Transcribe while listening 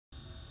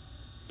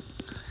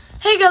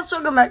Hey guys,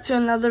 welcome back to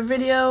another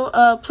video.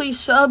 Please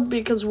sub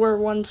because we're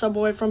one sub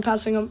away from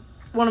passing up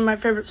one of my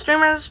favorite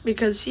streamers.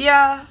 Because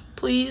yeah,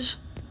 please,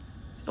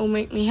 it'll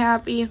make me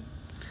happy.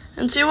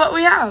 And see what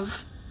we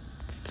have.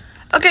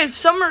 Okay,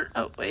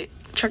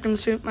 checking to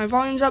see if my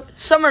volume's up.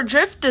 Summer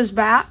Drift is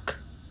back.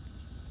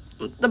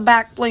 The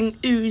back bling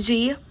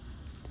Uzi,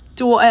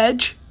 dual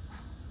edge.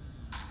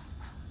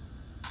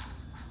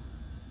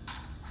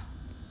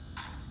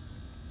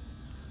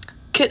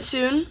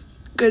 Kitsune,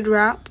 good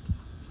rap.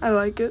 I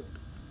like it.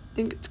 I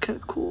think it's kind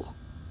of cool.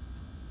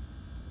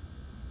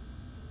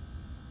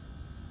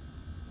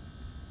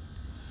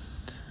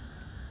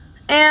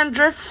 And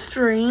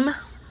Driftstream,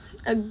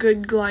 a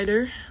good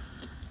glider.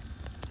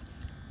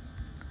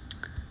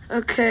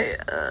 Okay,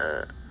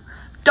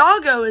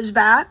 DOGGO is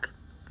back.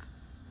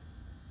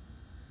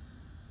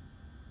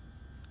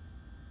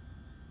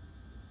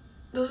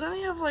 Doesn't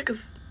he have like a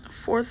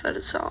fourth that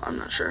it's out? I'm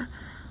not sure.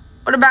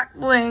 What a back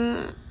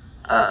bling,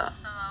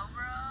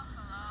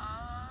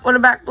 What a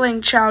back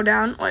bling chow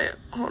down. Wait,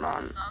 hold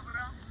on.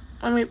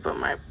 Let me put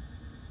my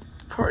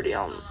party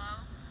on.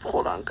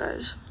 Hold on,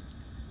 guys.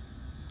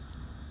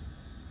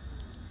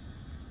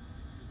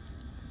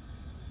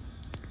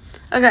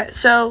 Okay,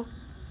 so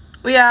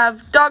we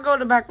have DOGGO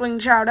to back bling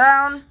chow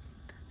down,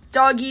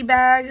 doggy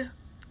bag,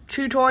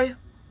 chew toy,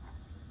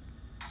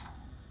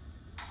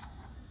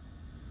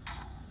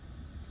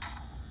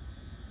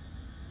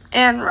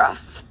 and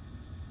rough.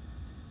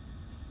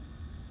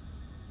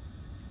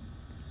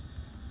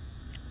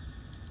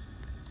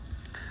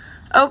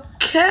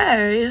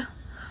 Okay,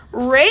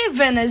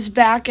 Raven is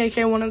back,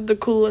 aka one of the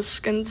coolest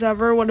skins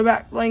ever. What a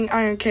back bling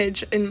Iron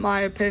Cage, in my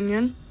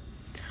opinion.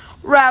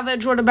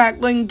 Ravage, what a back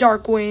bling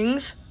Dark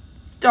Wings,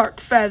 Dark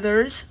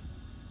Feathers,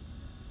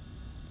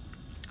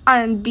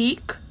 Iron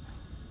Beak.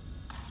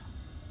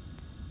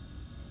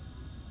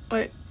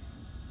 Wait,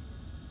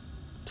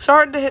 it's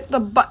hard to hit the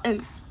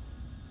button.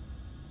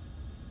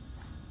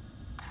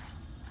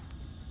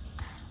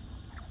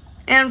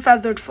 And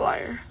Feathered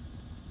Flyer.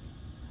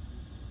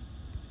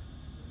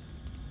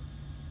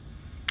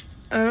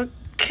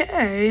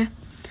 Okay,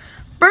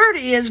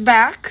 Birdie is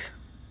back.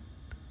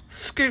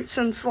 Scoots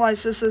and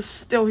Slices is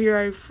still here.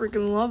 I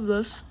freaking love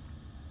this.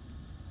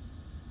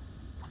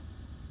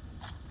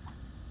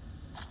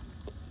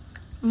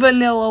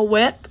 Vanilla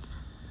Whip.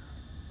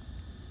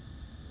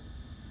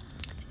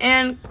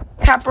 And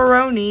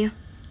Pepperoni.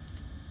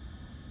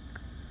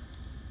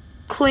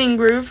 Clean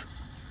Groove.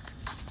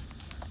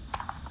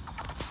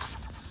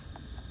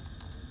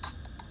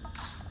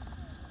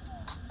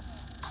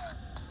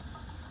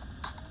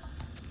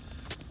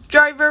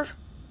 Driver.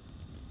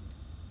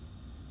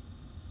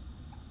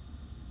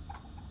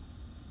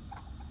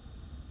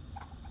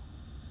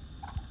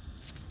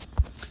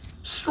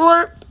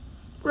 Slurp.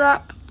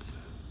 Wrap.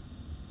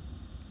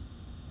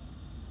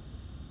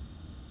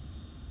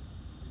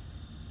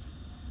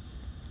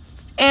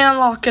 And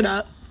lock it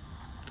up.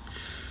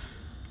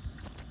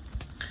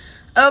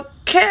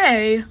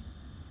 Okay.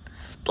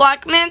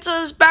 Black Manta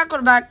is back with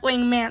a back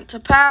bling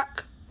Manta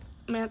pack.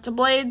 Manta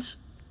blades.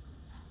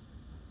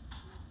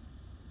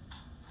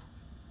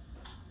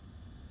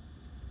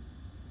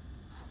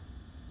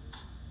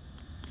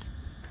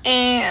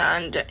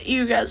 And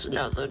you guys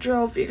know the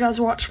drill. If you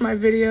guys watch my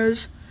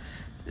videos,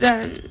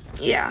 then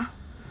yeah.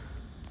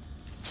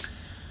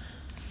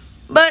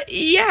 But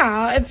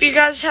yeah, if you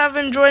guys have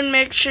enjoyed,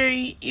 make sure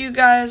you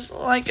guys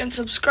like and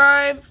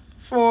subscribe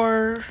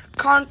for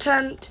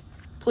content.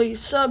 Please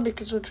sub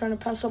because we're trying to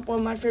pass up one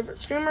of my favorite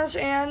streamers.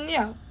 And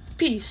yeah,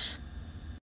 peace.